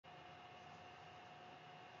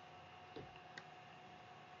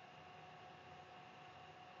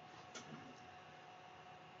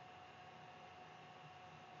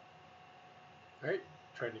Alright,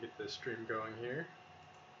 trying to get the stream going here.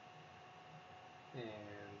 And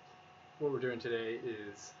what we're doing today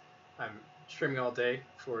is I'm streaming all day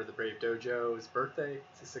for the Brave Dojo's birthday.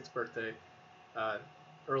 It's his 6th birthday.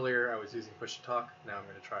 Earlier I was using push to talk. Now I'm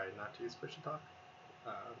going to try not to use push to talk.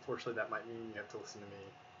 Unfortunately, that might mean you have to listen to me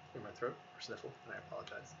clear my throat or sniffle, and I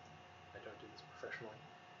apologize. I don't do this professionally.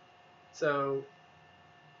 So,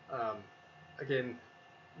 again,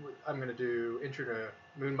 I'm going to do intro to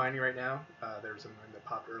moon mining right now. There was a moon that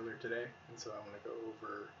popped earlier today, and so I want to go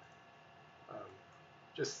over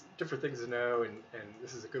just different things to know, and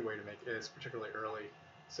this is a good way to make ISK, particularly early.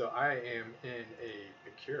 So I am in a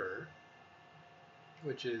Mercure,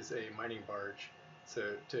 which is a mining barge.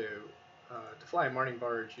 So to fly a mining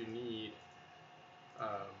barge, you need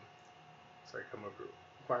come over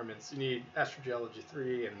requirements. You need Astrogeology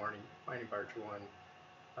 3 and mining barge 1,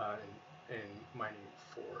 and mining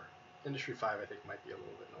 4. Industry 5 I think might be a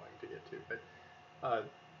little bit annoying to get to, but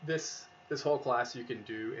this whole class you can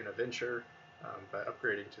do in a venture, but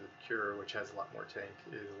upgrading to the Mercure, which has a lot more tank,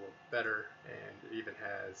 is a little better, and it even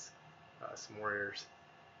has some warriors.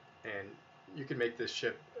 And you can make this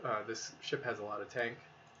ship. This ship has a lot of tank.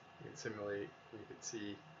 You can simulate. You can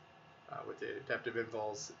see with the adaptive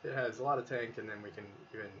invols, it has a lot of tank, and then we can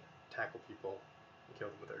even tackle people and kill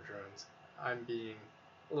them with our drones. I'm being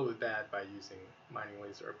a little bit bad by using mining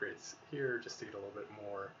laser upgrades here just to get a little bit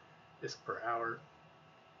more ISK per hour.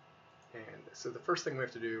 And so the first thing we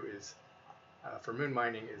have to do is, for moon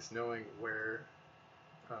mining, is knowing where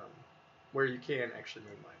you can actually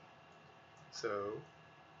moon mine. So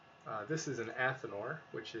this is an Athenor,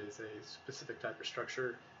 which is a specific type of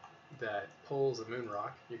structure that pulls a moon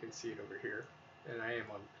rock. You can see it over here, and I am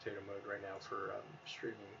on potato mode right now for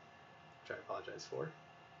streaming, which I apologize for.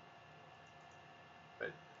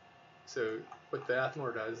 But so what the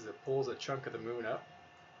Athenor does is it pulls a chunk of the moon up,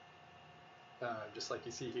 just like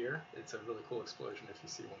you see here. It's a really cool explosion if you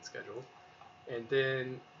see one scheduled. And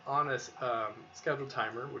then on a scheduled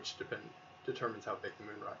timer, which determines how big the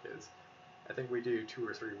moon rock is, I think we do 2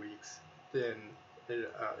 or 3 weeks, then it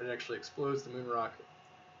actually explodes the moon rock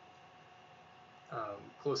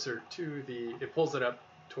closer to it pulls it up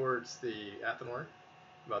towards the Athenor,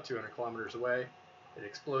 about 200 kilometers away. It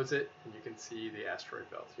explodes it, and you can see the asteroid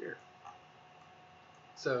belt here.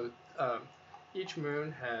 So each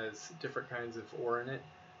moon has different kinds of ore in it.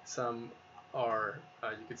 Some are,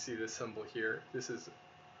 you can see this symbol here. This is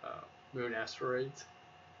moon asteroids.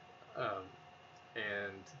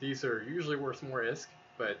 And these are usually worth more ISK,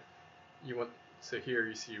 but so here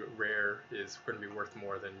you see rare is going to be worth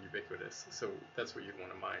more than ubiquitous. So that's what you'd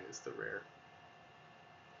want to mine, is the rare,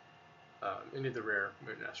 any of the rare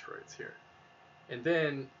moon asteroids here. And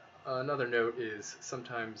then another note is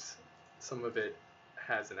sometimes some of it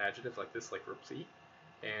has an adjective like this, like replete,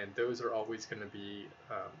 and those are always going to be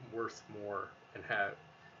worth more and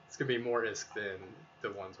it's going to be more ISK than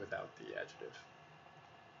the ones without the adjective.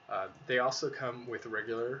 They also come with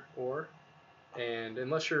regular ore, and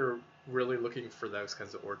unless you're really looking for those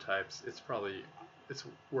kinds of ore types, it's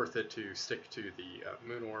worth it to stick to the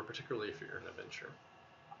moon ore, particularly if you're in a venture.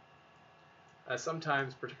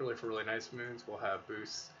 Sometimes, particularly for really nice moons, we'll have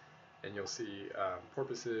boosts, and you'll see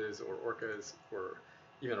porpoises or orcas or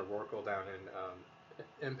even a rorqual down in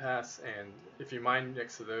impasse, and if you mine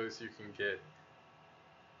next to those, you can get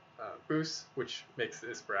boosts, which makes the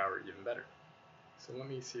ISK per hour even better. So let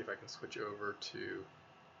me see if I can switch over to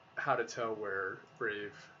how to tell where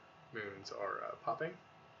Brave moons are popping.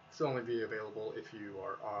 This will only be available if you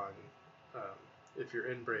are on, if you're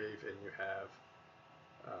in Brave and you have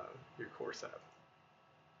your core set up.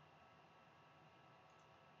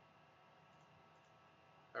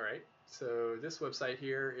 All right, so this website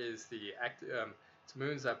here is the it's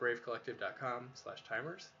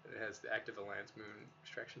moons.bravecollective.com/timers. It has the active alliance moon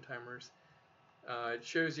extraction timers. It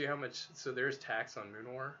shows you how much, so there's tax on moon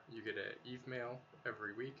ore. You get an Eve mail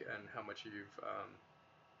every week and how much you've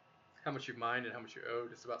mined and how much you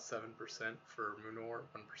owed. It's about 7% for moon ore,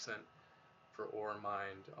 1% for ore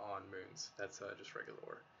mined on moons. That's just regular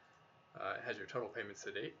ore. It has your total payments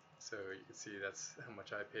to date, so you can see that's how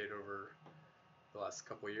much I paid over the last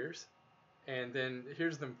couple of years. And then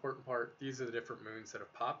here's the important part. These are the different moons that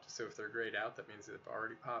have popped. So if they're grayed out, that means they've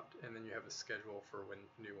already popped, and then you have a schedule for when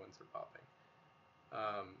new ones are popping.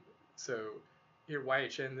 So here,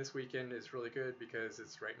 YHN this weekend is really good because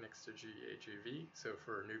it's right next to GAGV. So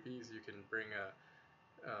for newbies, you can bring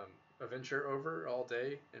a venture over all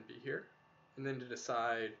day and be here, and then to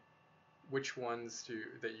decide which ones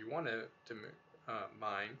that you want to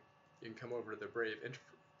mine, you can come over to the Brave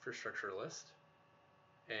infrastructure list,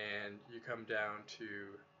 and you come down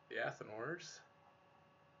to the Athenors,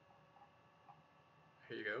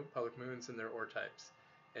 here you go, public moons and their ore types.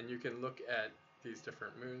 And you can look at these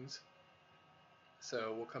different moons.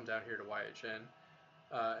 So we'll come down here to YHN,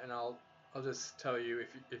 and I'll just tell you,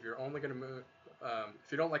 if you're only going to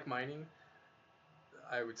if you don't like mining,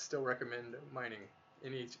 I would still recommend mining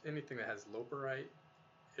anything that has loperite,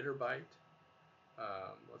 iterbite,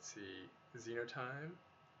 let's see, xenotime,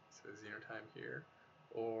 so xenotime here,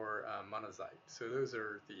 or monazite. So those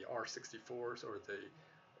are the R64s, or the,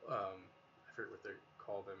 I forget what they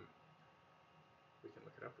call them. We can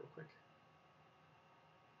look it up real quick.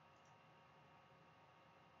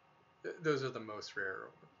 Those are the most rare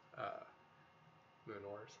moon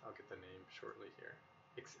ores. I'll get the name shortly here.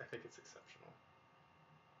 I think it's exceptional.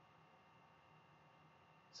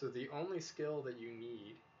 So the only skill that you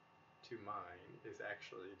need to mine is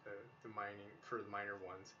actually the mining, for the minor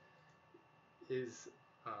ones, is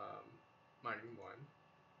mining 1,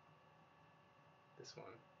 this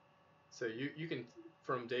one. So you can,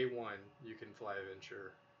 from day 1, you can fly a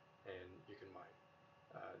venture and you can mine.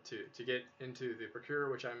 To get into the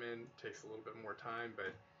procurer, which I'm in, takes a little bit more time,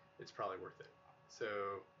 but it's probably worth it. So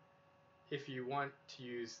if you want to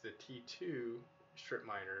use the T2 strip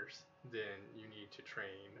miners, then you need to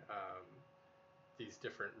train these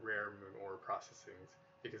different rare moon ore processings,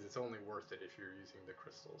 because it's only worth it if you're using the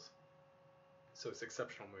crystals. So it's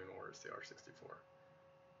exceptional moon ore is the R64.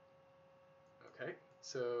 Okay,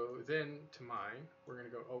 so then to mine, we're going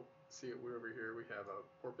to go, oh, see, we're over here, we have a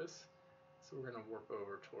porpoise. So we're going to warp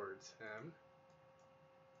over towards him.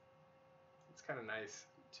 It's kind of nice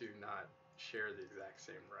to not share the exact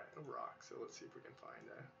same rock, so let's see if we can find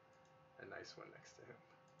a nice one next to him.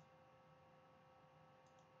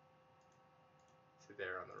 See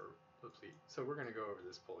there on the fleet. So we're going to go over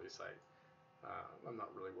this pulley site. I'm not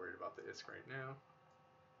really worried about the ISK right now.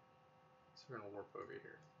 So we're going to warp over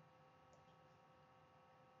here.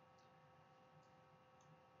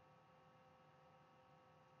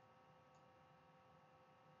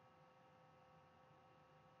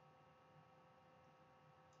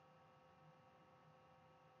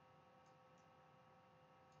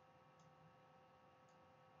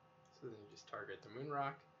 So then you just target the moon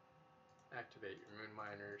rock, activate your moon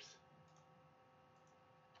miners,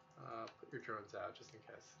 put your drones out just in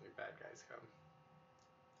case any bad guys come.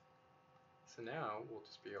 So now we'll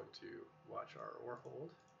just be able to watch our ore hold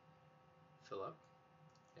fill up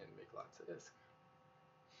and make lots of ISK.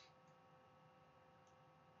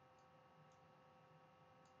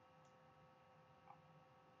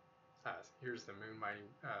 Here's the moon mining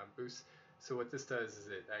boost. So what this does is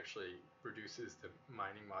it actually reduces the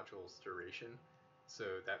mining module's duration.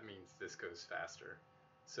 So that means this goes faster.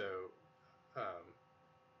 So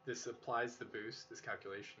this applies the boost, this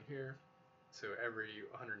calculation here. So every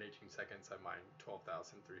 118 seconds I mine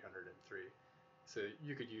 12,303. So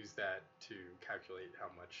you could use that to calculate how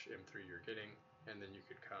much M3 you're getting, and then you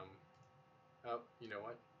could come, oh, you know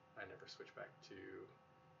what? I never switched back to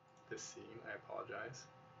this scene, I apologize.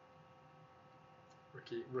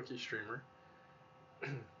 Rookie streamer.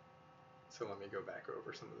 So let me go back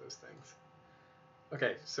over some of those things.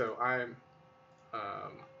 Okay, so I'm,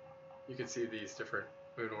 you can see these different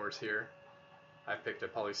moon ores here. I picked a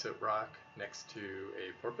polysoap rock next to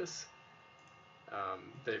a porpoise.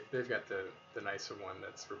 They've got the nicer one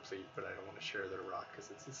that's replete, but I don't want to share their rock because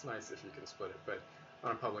it's nice if you can split it, but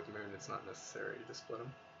on a public moon it's not necessary to split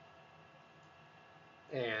them.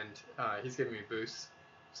 And he's giving me boosts,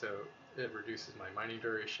 so it reduces my mining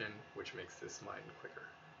duration, which makes this mine quicker.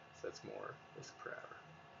 So that's more ISK per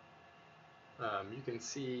hour. You can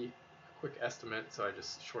see a quick estimate, so I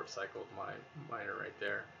just short cycled my miner right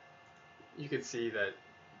there. You can see that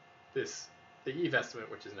the EVE estimate,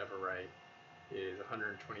 which is never right, is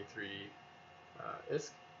 123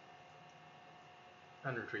 ISK,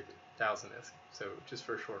 103,000 ISK, so just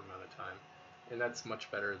for a short amount of time. And that's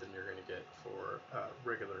much better than you're going to get for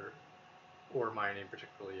regular ore mining,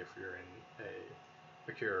 particularly if you're in a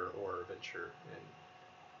procurer or a venture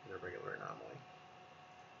in a regular anomaly.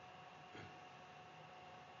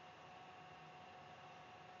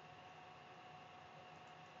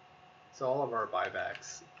 So all of our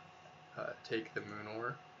buybacks take the moon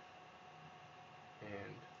ore,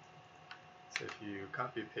 and so if you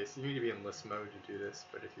copy paste, you need to be in list mode to do this,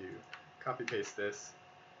 but if you copy paste this,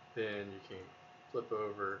 then you can flip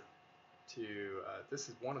over to, this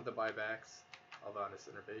is one of the buybacks, Alvanus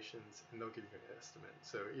Innovations, and they'll give you an estimate.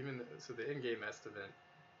 So so the in-game estimate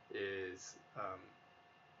is,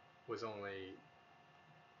 was only,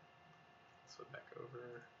 let's flip back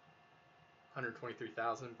over,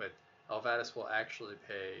 123,000, but Alvatus will actually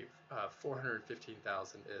pay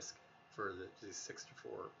 415,000 ISK for these 6 to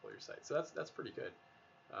 4 player sites. So that's pretty good.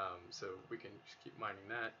 So we can just keep mining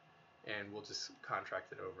that, and we'll just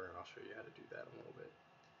contract it over, and I'll show you how to do that in a little bit.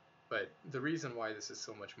 But the reason why this is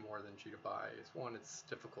so much more than Jita buy is, one, it's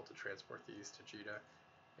difficult to transport these to Jita,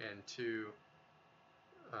 and two,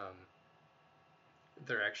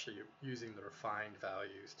 they're actually using the refined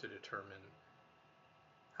values to determine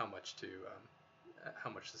how much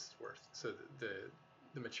this is worth. So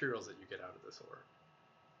the materials that you get out of this ore.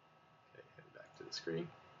 Okay, head back to the screen.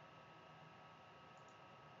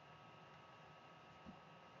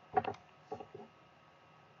 I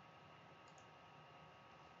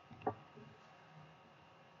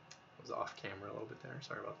was off camera a little bit there.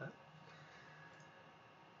 Sorry about that.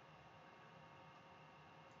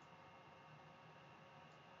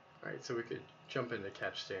 All right, so we could jump into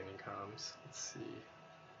catch standing comms. Let's see.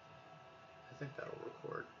 I think that'll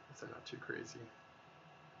record if they're not too crazy.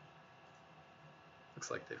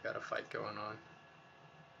 Looks like they've got a fight going on.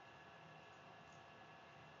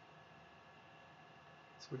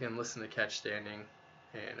 So we can listen to catch standing,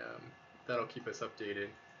 and that'll keep us updated.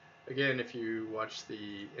 Again, if you watch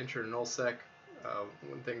the intro to nullsec,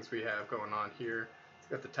 one things we have going on here, it's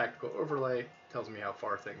got the tactical overlay, tells me how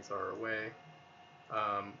far things are away.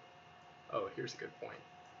 Oh, here's a good point.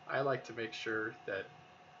 I like to make sure that,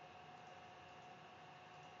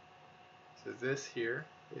 so this here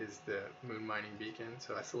is the moon mining beacon,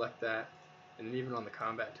 so I select that, and then even on the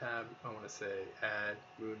combat tab, I want to say add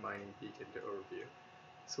moon mining beacon to overview.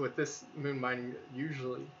 So with this moon mining,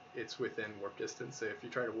 usually it's within warp distance, so if you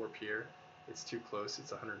try to warp here, it's too close,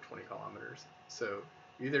 it's 120 kilometers. So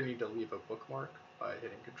you either need to leave a bookmark by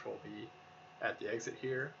hitting Control B at the exit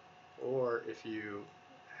here, or if you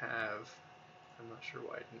have, I'm not sure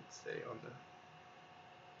why I didn't stay on the,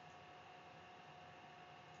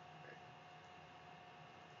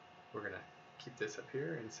 we're gonna keep this up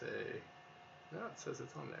here and say, no, it says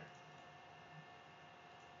it's on there.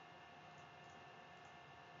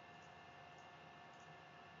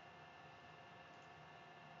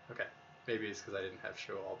 Okay, maybe it's because I didn't have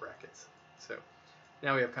show all brackets. So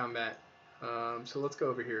now we have combat. So let's go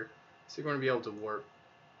over here. So you're going to be able to warp.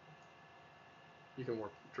 You can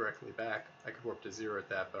warp directly back. I could warp to 0 at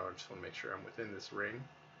that, but I just want to make sure I'm within this ring,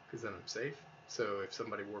 because then I'm safe. So if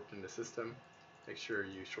somebody warped in the system, make sure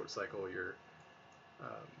you short cycle your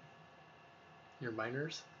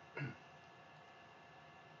miners. So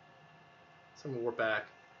I'm going to warp back.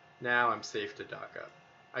 Now I'm safe to dock up.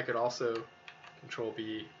 I could also Control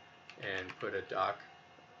B and put a dock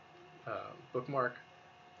bookmark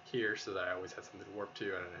here so that I always have something to warp to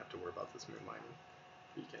and I don't have to worry about this moon mining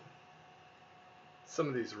beacon. Some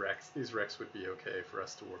of these wrecks would be okay for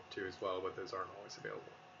us to warp to as well, but those aren't always available.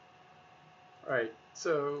 Alright,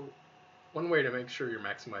 so one way to make sure you're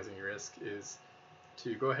maximizing your risk is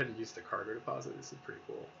to go ahead and use the cargo deposit. This is pretty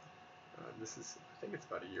cool. This is, I think it's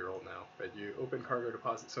about a year old now, but you open cargo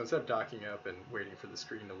deposit. So instead of docking up and waiting for the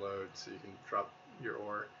screen to load so you can drop your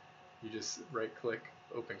ore, you just right click,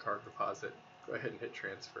 open cargo deposit, go ahead and hit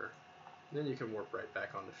transfer. And then you can warp right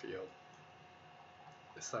back on the field.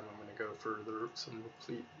 This time I'm going to go for some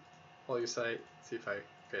replete polyosite, see if okay,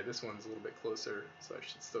 this one's a little bit closer, so I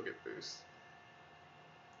should still get boost.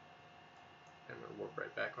 And I'm going to warp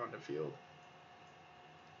right back on the field.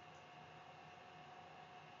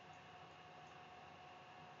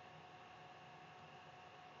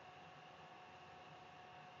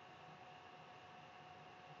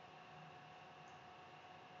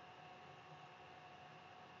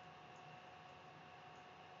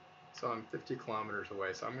 So I'm 50 kilometers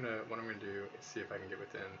away, so what I'm gonna do is see if I can get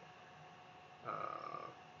within I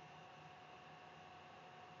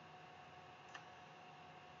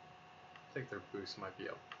think their boost might be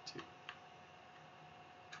up to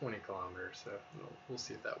 20 kilometers, so we'll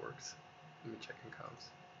see if that works. Let me check in comms.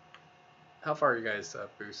 How far are you guys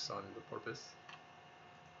boosts on the porpoise?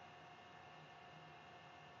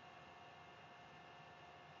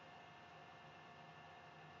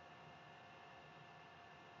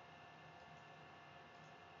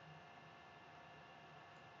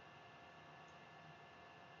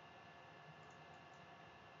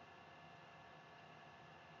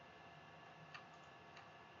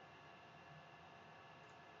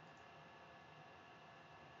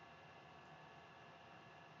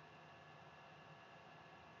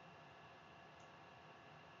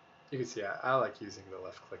 You can see I like using the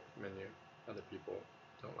left click menu. Other people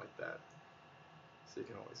don't like that. So you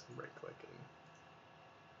can always right click and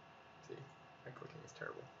see, right clicking is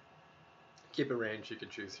terrible. Keep a range you can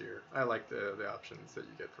choose here. I like the options that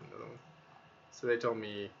you get from the other one. So they told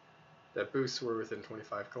me that boosts were within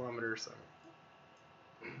 25 kilometers. So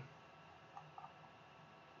I'm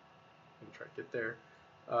gonna try to get there.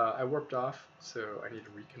 I warped off, so I need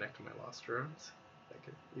to reconnect to my lost drones. Like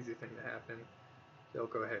an easy thing to happen. They'll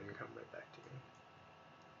go ahead and come right back to me.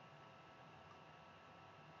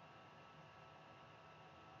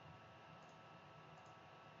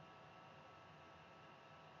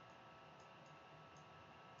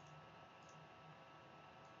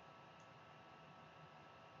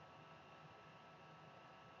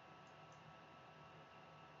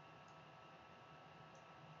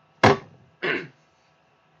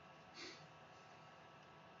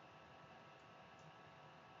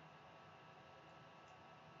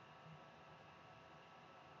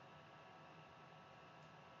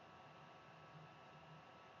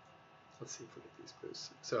 Let's see if we get these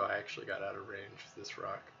boosts. So I actually got out of range of this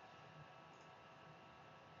rock.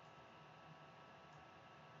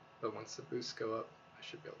 But once the boosts go up, I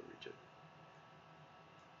should be able to reach it.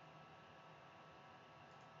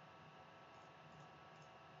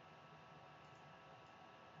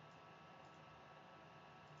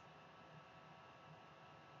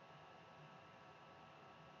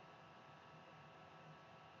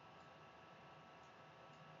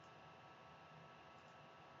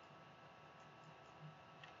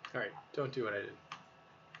 Alright, don't do what I did.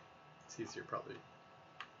 It's easier probably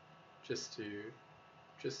just to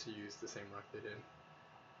use the same rock they did.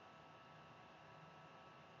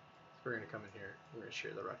 So we're gonna come in here, we're gonna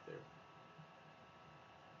share the rock there.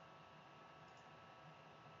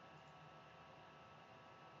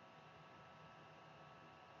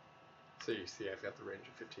 So you see I've got the range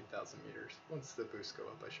of 15,000 meters. Once the boosts go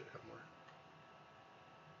up, I should have more.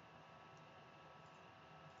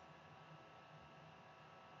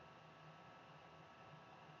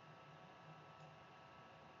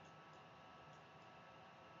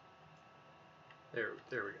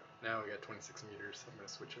 There we go. Now we got 26 meters, so I'm going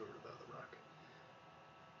to switch over to the other rock.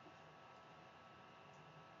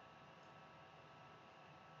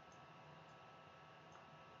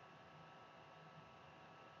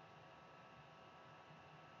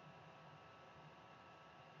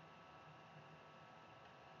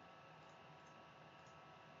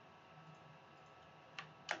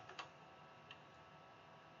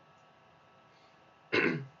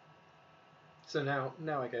 So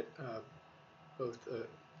now I get both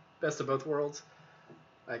best of both worlds.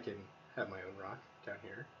 I can have my own rock down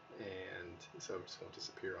here, and so it just won't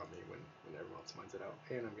disappear on me when everyone else mines it out,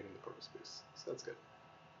 and I'm getting the purpose boost, so that's good.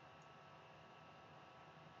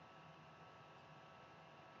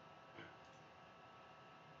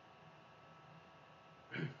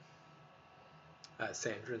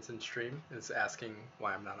 Sandrin's in stream is asking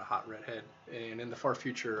why I'm not a hot redhead, and in the far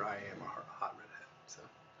future I am a hot redhead, so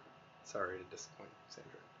sorry to disappoint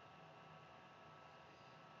Sandra.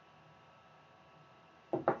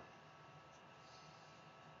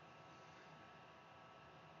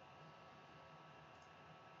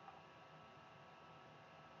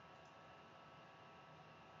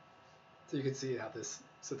 So you can see how this,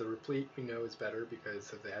 so the replete we know is better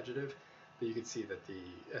because of the adjective, but you can see that the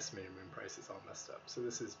estimated moon price is all messed up. So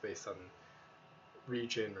this is based on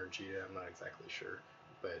region or GDA, I'm not exactly sure,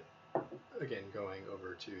 but again, going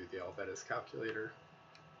over to the Alvetus calculator,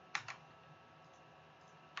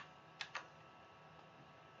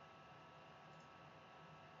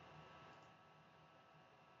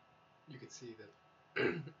 you can see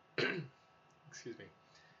that, excuse me,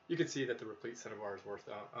 you can see that the replete centibar is worth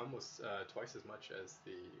almost twice as much as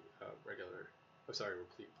the regular, oh sorry,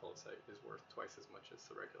 replete pulsite is worth twice as much as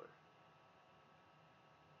the regular.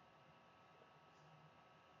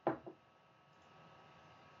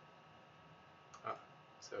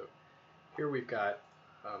 So here we've got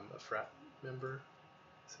a frat member,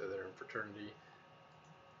 so they're in fraternity,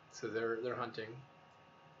 so they're hunting.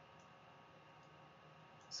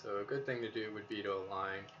 So a good thing to do would be to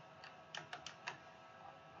align,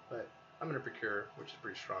 but I'm going to procure, which is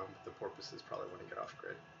pretty strong, but the porpoises probably want to get off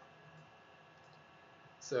grid.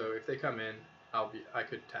 So if they come in, I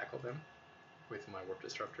could tackle them with my warp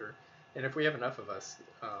disruptor, and if we have enough of us,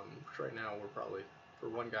 right now we're probably, for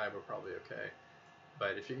one guy we're probably okay,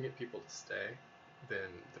 but if you can get people to stay, then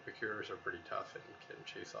the procurers are pretty tough and can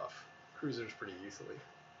chase off cruisers pretty easily.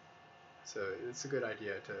 So it's a good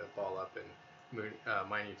idea to ball up, and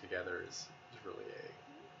mining together is really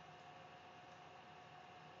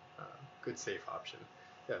a good safe option.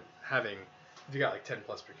 Yeah, if you got like 10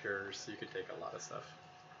 plus procurers, you could take a lot of stuff.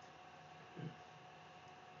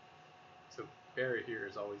 So barrier here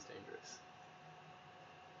is always dangerous.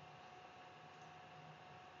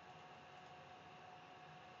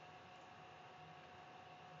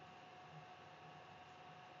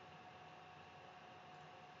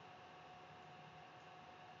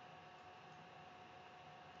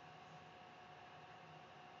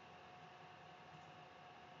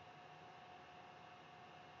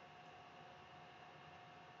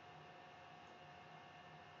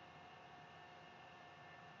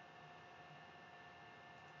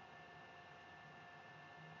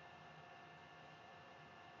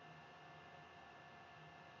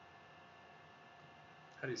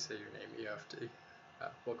 how do you say your name? EFT.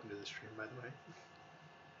 Welcome to the stream, by the way.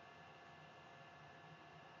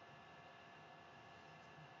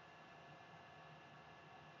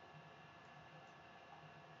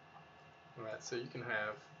 Alright, so you can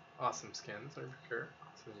have awesome skins over here,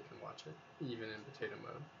 so then you can watch it, even in potato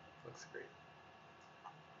mode. Looks great.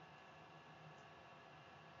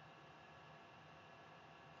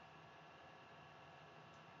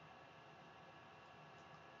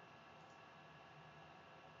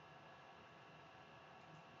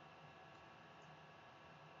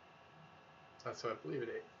 So I believe at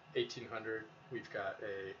 1800 we've got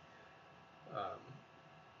a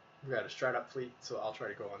strat up fleet, so I'll try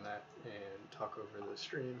to go on that and talk over the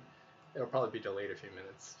stream. It'll probably be delayed a few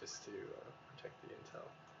minutes just to protect the intel.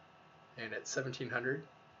 And at 1700,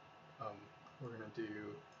 we're gonna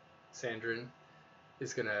do Sandrin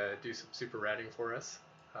is gonna do some super ratting for us.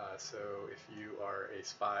 So if you are a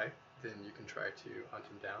spy, then you can try to hunt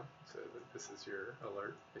him down. So this is your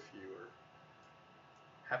alert. If you are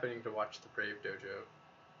happening to watch the Brave Dojo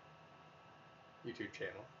YouTube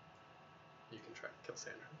channel, you can try to kill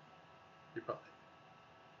Sandrin. He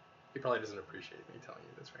probably doesn't appreciate me telling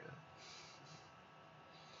you this right now.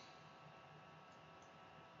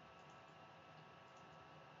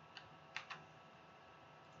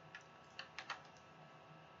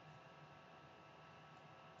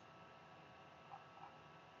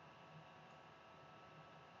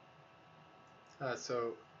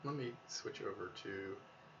 So let me switch over to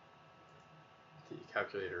the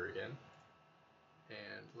calculator again,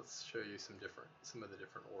 and let's show you some of the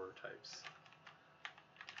different order types.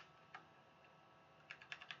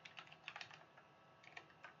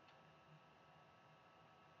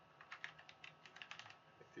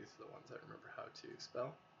 These are the ones I remember how to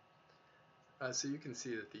spell. So you can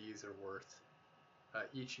see that these are worth,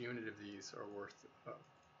 each unit of these are worth a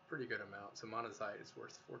pretty good amount. So monazite is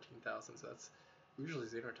worth 14,000, so that's, usually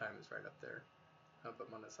Xehanort time is right up there,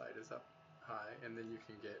 but monazite is up high, and then you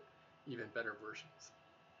can get even better versions.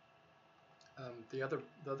 The other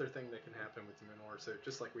thing that can happen with the moon ore, so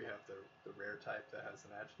just like we have the rare type that has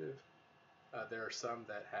an adjective, there are some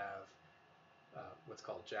that have what's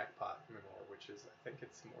called jackpot moon ore, which is, I think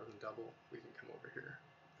it's more than double. We can come over here.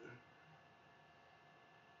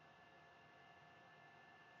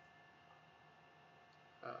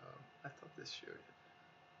 I thought this showed it.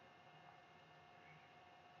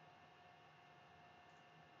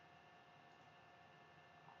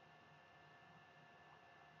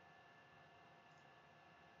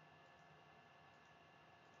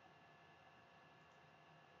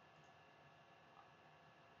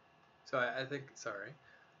 So I think, sorry,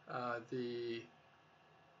 you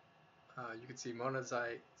can see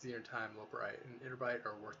monazite, Xehanort time, loperite, and iterbyte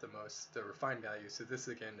are worth the most. The refined value, so this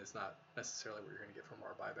again is not necessarily what you're going to get from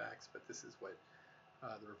our buybacks, but this is what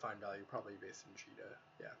the refined value, probably based in Cheetah,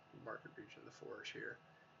 yeah, market region, the forge here.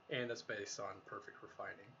 And that's based on perfect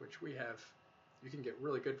refining, which we have. You can get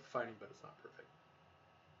really good refining, but it's not perfect.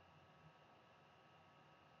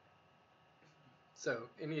 So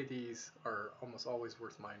any of these are almost always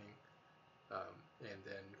worth mining. And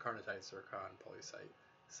then carnotite, zircon, polysite,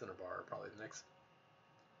 cinnabar are probably the next.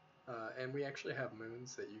 And we actually have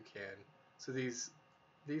moons that you can. So these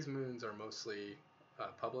moons are mostly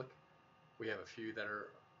public. We have a few that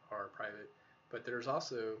are private, but there's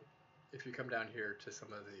also, if you come down here to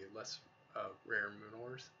some of the less rare moon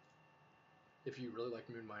ores, if you really like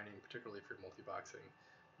moon mining, particularly if you're multi-boxing,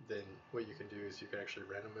 then what you can do is you can actually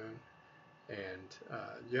rent a moon, and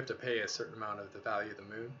you have to pay a certain amount of the value of the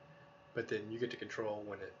moon, but then you get to control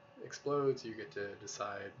when it explodes, you get to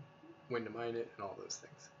decide when to mine it, and all those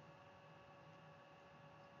things.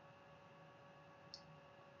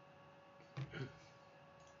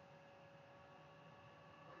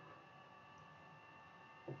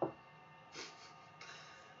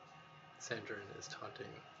 Sandrin is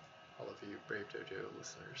taunting all of you Brave Dojo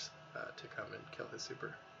listeners to come and kill his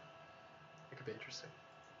super. It could be interesting.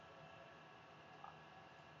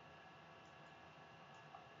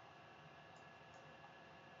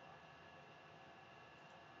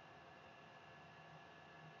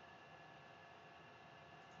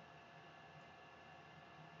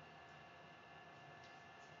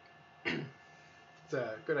 It's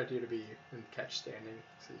a good idea to be in catch standing,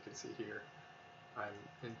 so you can see here I'm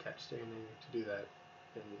in catch standing. To do that,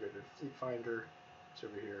 then you go to Fleet Finder, it's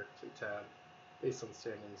over here, Fleet tab. Based on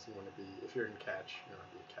standings, you want to be, if you're in catch, you want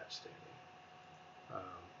to be catch standing.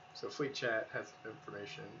 So Fleet Chat has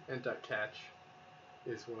information. End.catch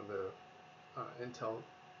is one of the intel,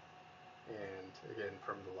 and again,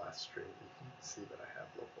 from the last stream, you can see that I have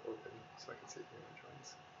local open, so I can see if anyone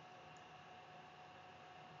joins.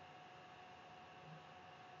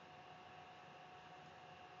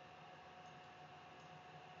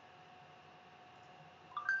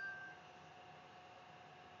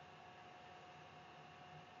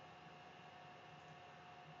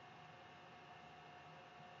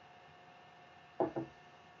 I'm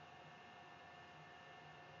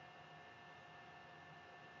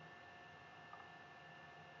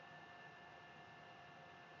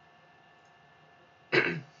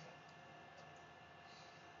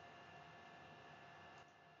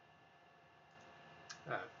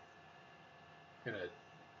gonna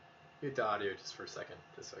mute the audio just for a second,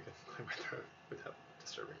 just so I can clear my throat without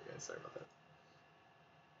disturbing you guys. Sorry about that.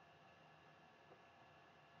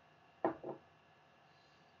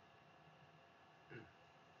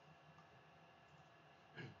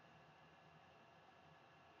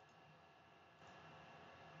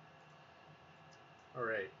 All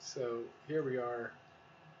right, so here we are.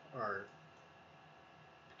 Our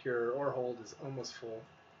your ore hold is almost full.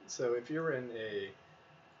 So if you're in a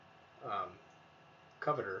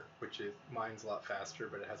coveter, which is mines a lot faster,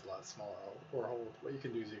 but it has a lot smaller ore hold, what you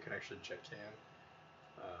can do is you can actually jet can.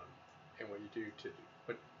 And what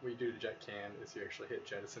we do to jet can is you actually hit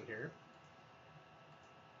jettison here.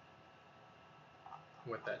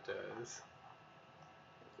 What that does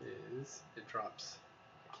is it drops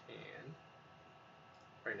a can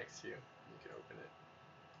right next to you. You can open it,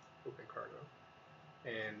 open cargo,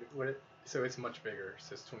 and so it's much bigger.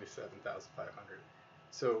 So it's 27,500.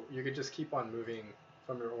 So you could just keep on moving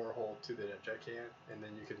from your ore hold to the jet can, and then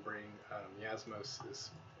you can bring Miasmos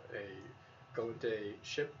is a Galente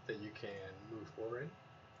ship that you can move ore in.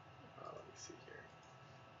 Let me see here.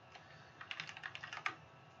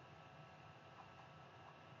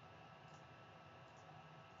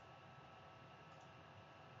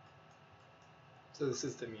 So this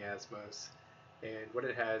is the Miasmos, and what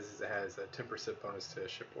it has is it has a 10% bonus to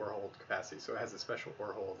ship ore hold capacity. So it has a special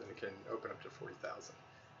ore hold, and it can open up to 40,000.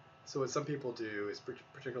 So what some people do is,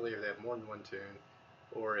 particularly if they have more than one tune,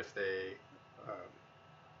 or if they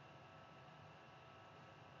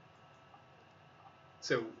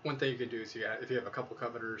so one thing you can do is if you have a couple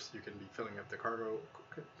coveters, you can be filling up the cargo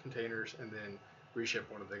containers and then reship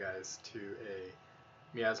one of the guys to a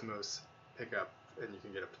Miasmos pickup, and you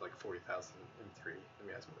can get up to like 40,000 M3 in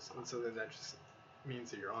Miasmos. And so then that just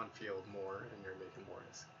means that you're on field more and you're making more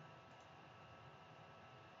risk.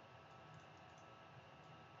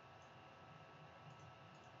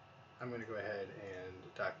 I'm going to go ahead and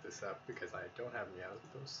dock this up because I don't have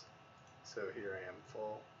Miasmos. So here I am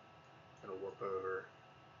full. I'm going to warp over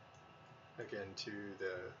again to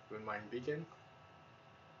the moon mining beacon.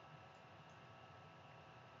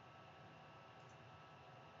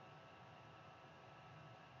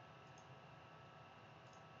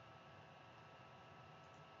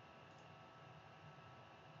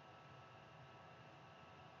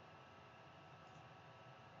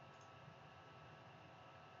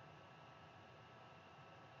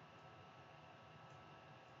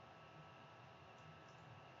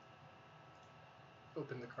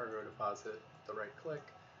 Open the cargo deposit, the right click,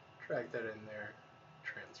 drag that in there,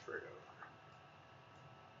 transfer it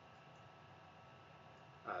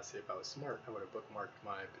over. See, if I was smart, I would have bookmarked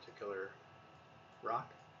my particular rock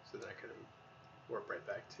so that I could warp right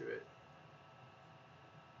back to it.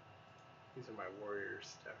 These are my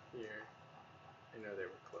warriors down here. I know they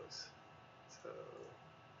were close. So,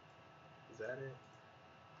 is that it?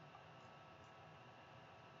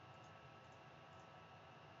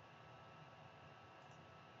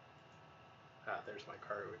 There's my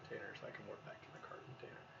cargo container, so I can warp back to my cargo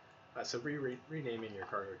container. So renaming your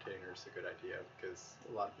cargo container is a good idea because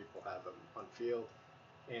a lot of people have them on field,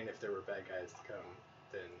 and if there were bad guys to come,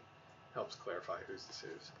 then helps clarify who's the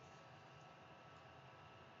who's.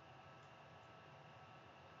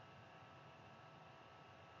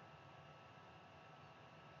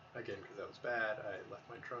 Again, because that was bad, I left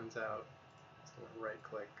my drones out. So I'm going to right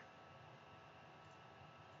click,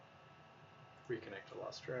 reconnect to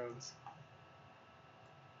lost drones.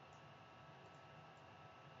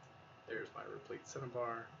 There's my replete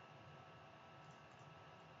cinnabar.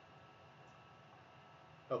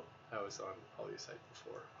 Oh, I was on polysite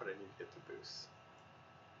before, but I need to get the boost.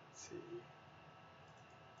 Let's see.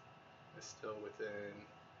 It's still within,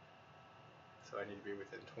 so I need to be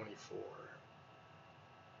within 24.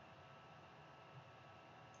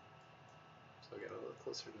 So I'll get a little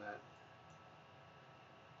closer than that.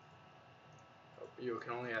 Oh, you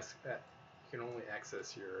can only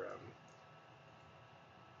access your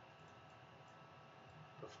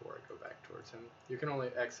before I go back towards him. You can only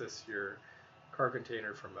access your car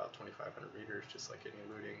container from about 2,500 meters, just like any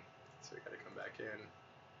looting. So you got to come back in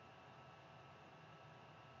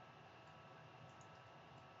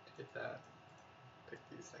to get that. Pick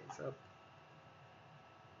these things up.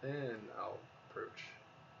 Then I'll approach.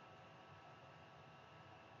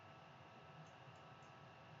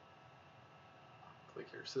 Click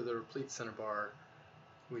here. So the replete cinnabar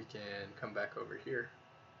we can come back over here.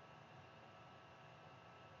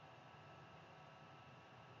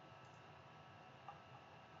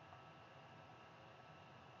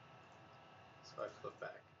 So I flip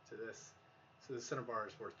back to this. So the center bar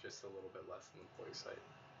is worth just a little bit less than the employee site.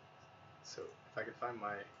 So if I could find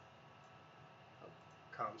my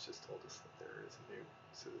comms just told us that there is a new.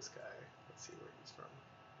 So this guy, let's see where he's from.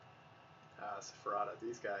 Sepharada.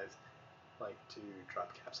 These guys like to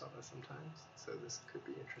drop caps on us sometimes, so this could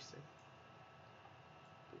be interesting.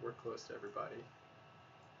 But we're close to everybody.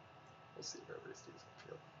 We'll see if everybody stays on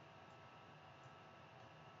field.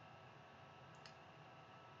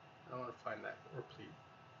 I want to find that replete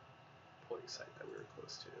employee site that we were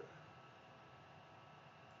close to.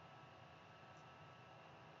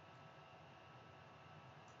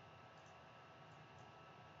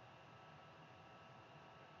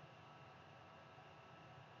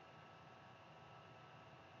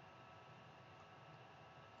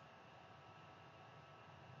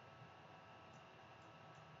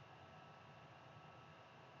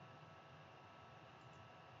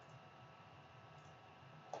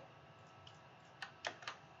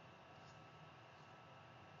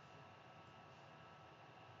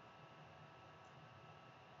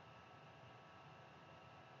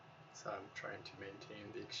 So I'm trying to maintain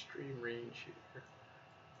the extreme range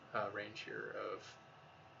here of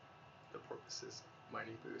the Porpoise's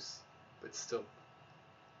mining boost, but still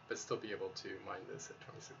be able to mine this at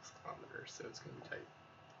 26 kilometers. So it's going to be tight.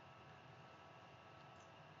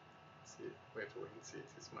 See, we have to wait and see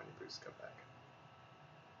if these mining boosts come back.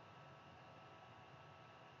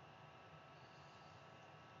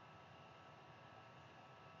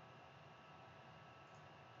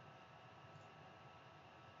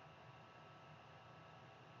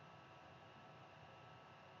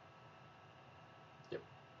 Yep.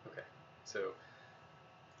 Okay. So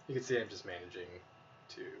you can see I'm just managing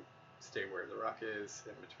to stay where the rock is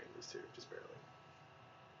in between these two, just barely.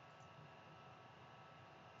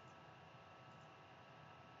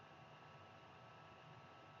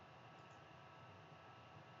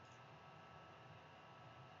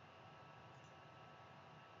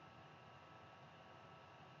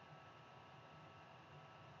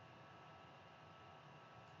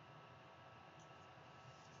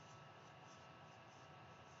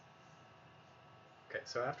 Okay,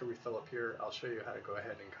 so after we fill up here, I'll show you how to go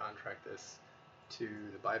ahead and contract this to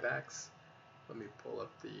the buybacks. Let me pull up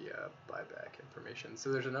the buyback information. So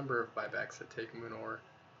there's a number of buybacks that take moon ore.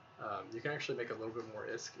 You can actually make a little bit more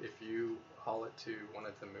ISK if you haul it to one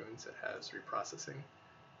of the moons that has reprocessing.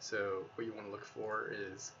 So what you want to look for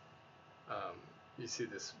is, you see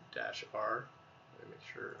this -R. Let me make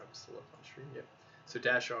sure I'm still up on stream. Yep. So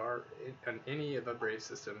 -R, on any of the Brave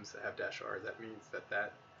systems that have -R, that means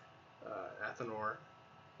that Athanor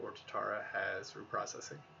or Tatara has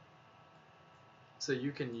reprocessing. So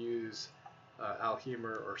you can use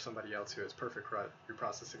Alhemer or somebody else who has perfect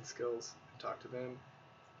reprocessing skills and talk to them,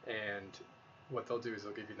 and what they'll do is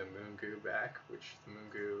they'll give you the moon goo back, which the moon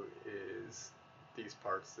goo is these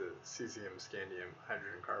parts, the cesium, scandium,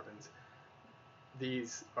 hydrogen, carbons.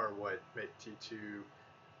 These are what make T2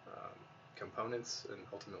 components and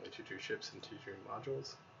ultimately T2 ships and T2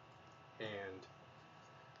 modules, and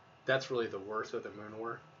that's really the worth of the moon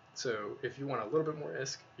ore. So if you want a little bit more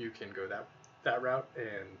ISK, you can go that route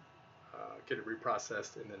and get it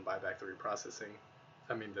reprocessed and then buy back the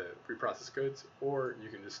the reprocessed goods, or you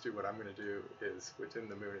can just do what I'm going to do is within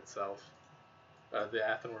the moon itself, the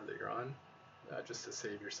Athanor that you're on, just to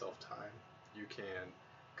save yourself time, you can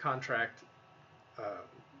contract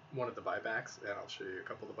one of the buybacks, and I'll show you a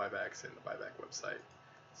couple of the buybacks in the buyback website.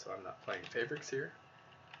 So I'm not playing favorites here.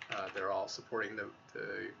 They're all supporting the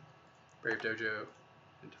Brave Dojo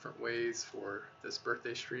in different ways for this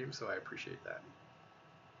birthday stream, so I appreciate that.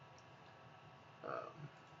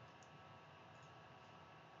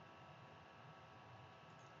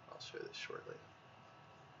 I'll show this shortly.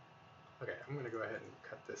 Okay, I'm going to go ahead and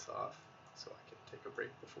cut this off so I can take a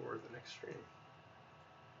break before the next stream.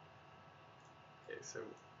 Okay, so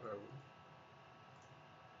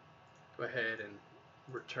go ahead and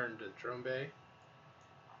return to drone bay.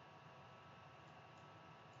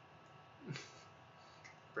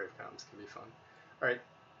 Brave comms can be fun. Alright,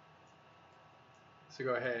 so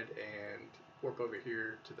go ahead and warp over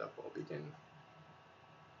here to the Upwell beacon.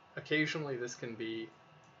 Occasionally this can be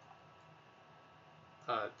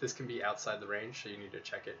outside the range, so you need to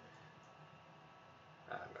check it.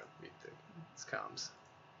 I'm going to mute these comms.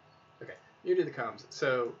 Okay, muted the comms.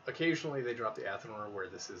 So occasionally they drop the Athanor where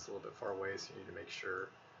this is a little bit far away, so you need to make sure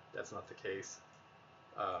that's not the case.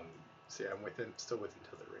 See, I'm still within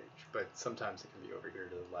tether range, but sometimes it can be over here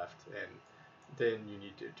to the left, and then you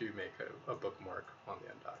need to make a bookmark on the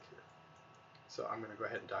undock here. So I'm going to go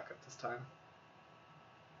ahead and dock up this time.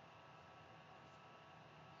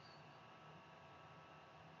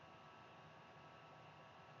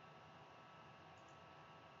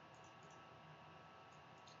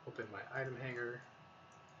 Open my item hanger,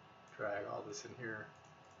 drag all this in here,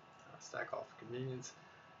 stack all for convenience.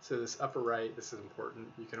 So this upper right, this is important.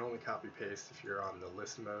 You can only copy paste if you're on the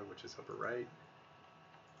list mode, which is upper right.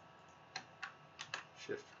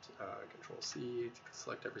 Shift Control C to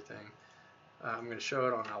select everything. I'm going to show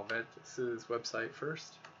it on Helvetis's website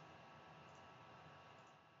first.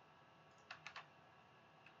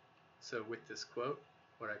 So with this quote,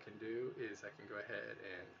 what I can do is I can go ahead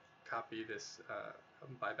and copy this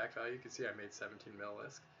buyback value. You can see I made 17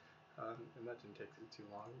 millisk, and that didn't take too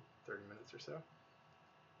long, 30 minutes or so.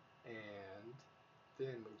 And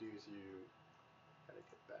then what you do is you gotta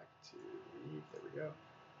get back to leave. There we go.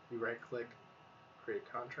 You right click, create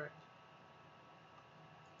contract.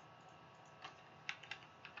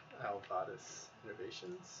 Alvatis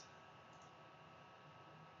Innovations.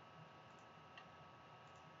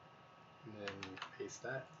 And then you paste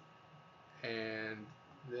that. And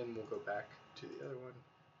then we'll go back to the other one.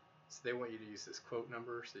 So they want you to use this quote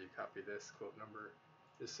number, so you copy this quote number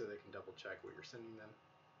just so they can double check what you're sending them,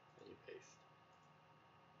 and you paste.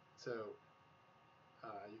 So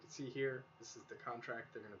you can see here, this is the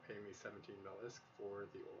contract. They're going to pay me 17 millisk for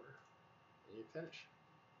the order, and you finish.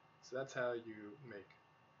 So that's how you make.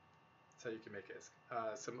 That's how you can make ISK.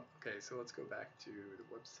 Okay, so let's go back to the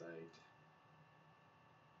website.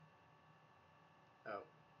 Oh,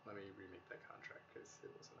 let me remake that contract because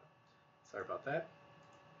it wasn't up. Sorry about that.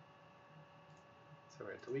 So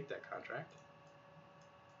we're going to delete that contract.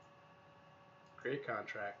 Create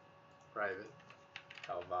contract, private,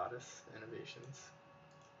 Alvatis Innovations.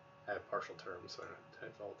 I have partial terms, so I don't have to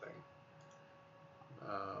type the whole thing.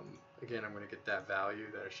 Again, I'm going to get that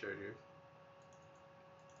value that I showed you.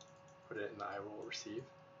 Put it in the I will receive.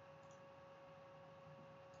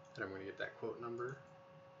 And I'm going to get that quote number,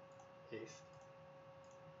 paste,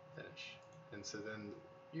 finish. And so then,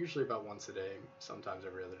 usually about once a day, sometimes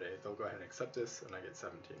every other day, they'll go ahead and accept this, and I get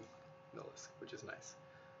 17 millisk, which is nice.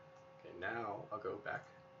 Okay, now I'll go back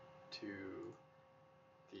to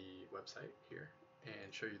the website here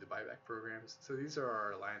and show you the buyback programs. So these are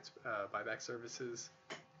our alliance buyback services,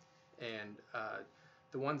 and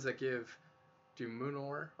the ones that do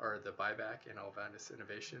Moonor are the buyback and Alvatis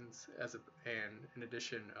Innovations, and in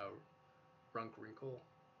addition, Runk Wrinkle,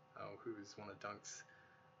 who's one of Dunk's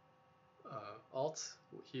alts,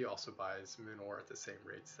 he also buys Moonor at the same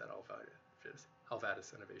rates that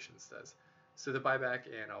Alvatis Innovations does. So the buyback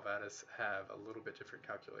and Alvatis have a little bit different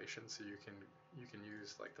calculations, so you can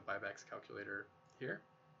use like the buybacks calculator here.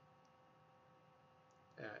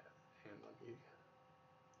 And let me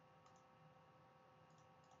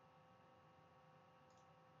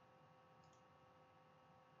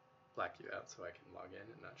black you out so I can log in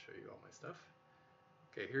and not show you all my stuff.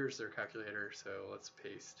 Okay, here's their calculator, so let's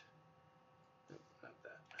paste. Nope, not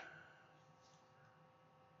that.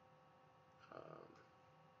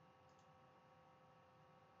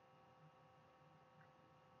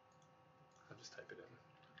 I'll just type it in.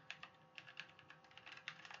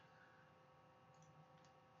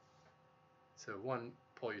 So one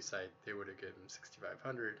Polyu site, they would have given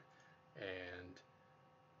 6,500, and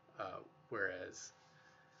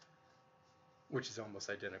which is almost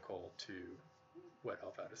identical to what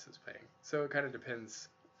Alvatis is paying. So it kind of depends.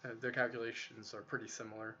 Their calculations are pretty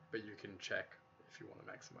similar, but you can check if you want to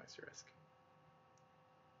maximize your risk.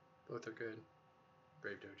 Both are good.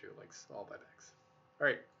 Brave Dojo likes all buybacks. All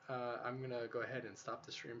right, I'm going to go ahead and stop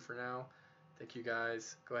the stream for now. Thank you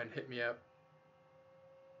guys. Go ahead and hit me up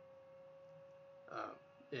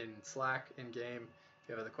in Slack, in game, if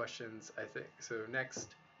you have other questions. I think so.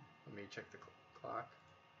 Next, let me check the clock.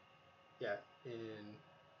 Yeah, in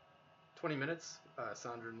 20 minutes,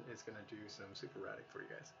 Sandra is going to do some super radic for you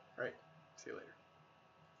guys. All right, see you later.